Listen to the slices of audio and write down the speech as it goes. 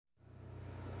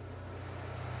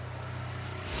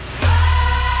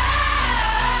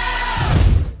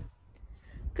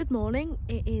Good morning,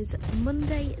 it is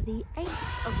Monday the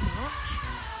 8th of March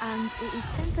and it is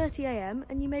 10:30 AM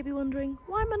and you may be wondering,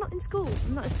 why am I not in school?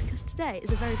 And that is because today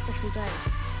is a very special day.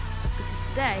 Because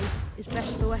today is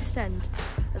Best of the West End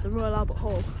at the Royal Albert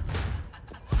Hall.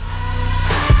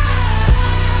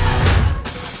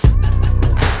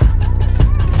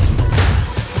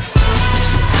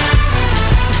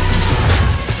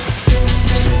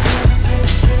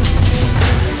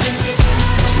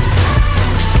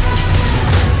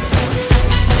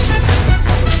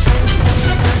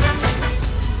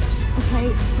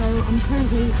 I'm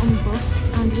currently on the bus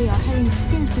and we are heading to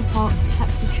Finsbury Park to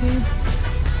catch the tube,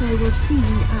 so we'll see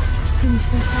you at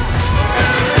Finsbury Park.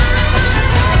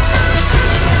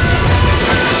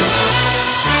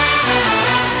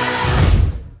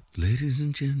 Ladies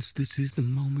and gents, this is the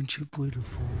moment you've waited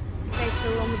for. Okay, so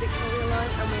we're on the Victoria line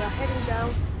and we are heading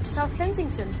down to South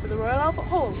Kensington for the Royal Albert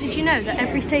Hall. Did you know that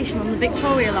every station on the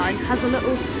Victoria line has a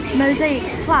little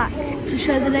mosaic plaque to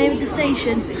show the name of the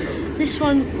station? This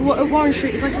one at Warren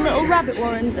Street is like a little rabbit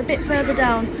warren a bit further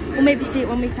down. We'll maybe see it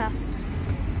when we pass.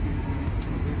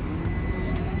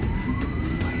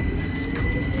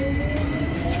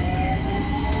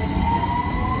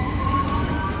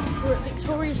 We're at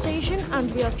Victoria Station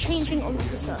and we are changing onto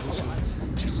the surface.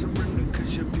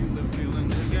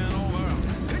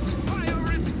 It's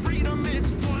fire, it's freedom,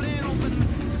 it's flooding open.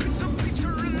 It's a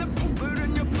picture in the pulpit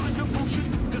and your blind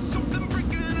devotion. There's something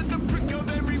breaking at the brick of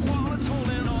every wall. It's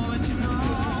holding all that you know.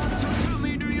 So tell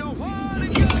me, do you want to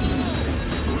go?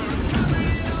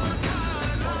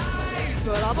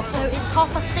 Royal Albert. So it's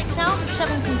 6:30 now. I'm just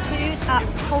having some food at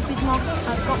Whole Foods Market.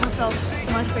 I've got myself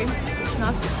some ice cream, which is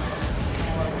nice.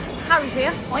 Harry's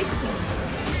here, ice cream.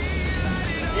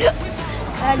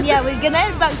 And yeah, we're gonna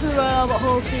head back to the Royal Albert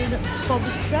Hall soon for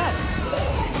the show.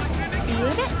 See you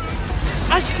in a bit.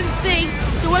 As you can see,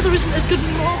 the weather isn't as good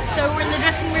anymore, so we're in the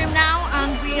dressing room now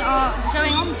and we are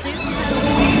going on soon.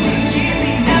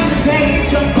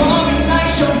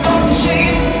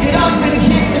 Get up and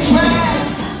hit the track.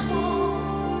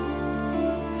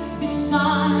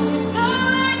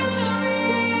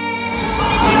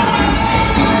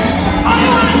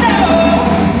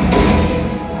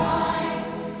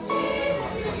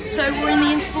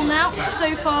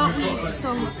 So far we've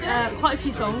sung quite a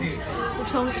few songs. We've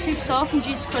sung Superstar from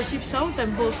Jesus Christ Superstar with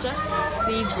Ben Forster.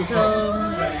 We've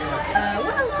sung,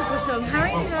 what else have we sung,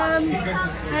 Harry?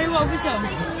 Harry, what have we sung?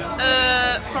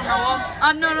 From now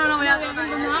on. No, we haven't done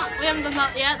that. We haven't done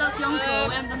that yet, that's the encore,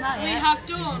 we haven't done that yet. We have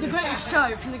done The Greatest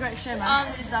Show from The Greatest Showman.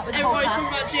 Is that with the everybody's podcast.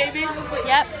 talking about Jamie.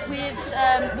 Yep, with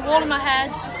The Wall in My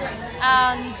Head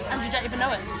and You Don't Even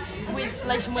Know It. With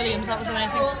Layton Williams, that was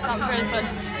amazing. That was really fun.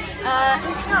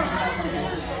 Anything else?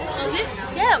 That was it?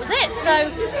 Yeah, that was it. So,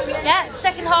 yeah,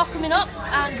 second half coming up,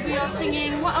 and we are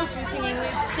singing. What else are we singing?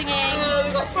 We're singing.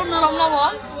 We've got From Now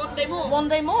On. One Day More. One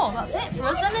Day More. That's it for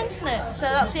us then, isn't it? So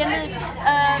that's the end of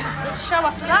the show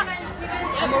after that,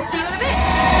 and we'll see you in a bit.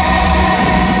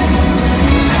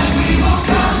 We will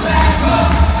come back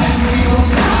home, and we will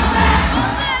come back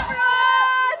home,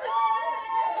 everyone.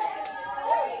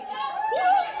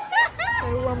 So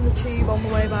we're on the tube on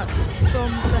the way back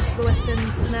from Best of the West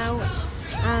End now,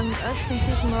 and as you can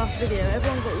see from the last video,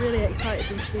 everyone got really excited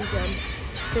when the tube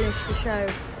finished the show,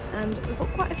 and we've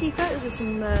got quite a few photos with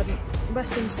some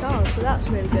West End stars, so that's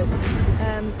really good.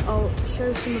 I'll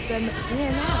show some of them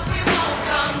here now.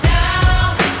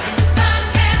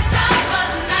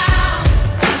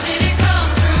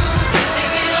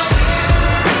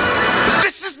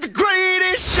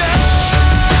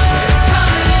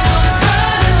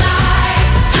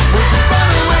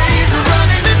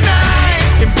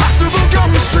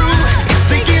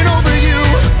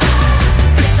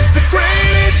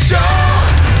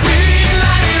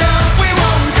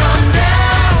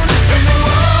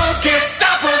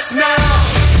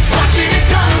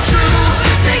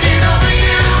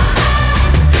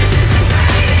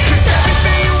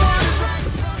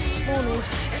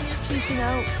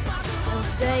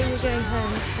 Today we're going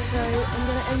home, so I'm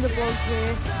going to end the vlog here.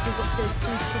 We've got to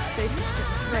finish the station to get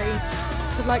the train.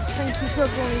 So I'd like to thank you to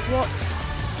everyone who's watched,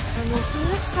 and we'll see you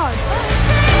next time.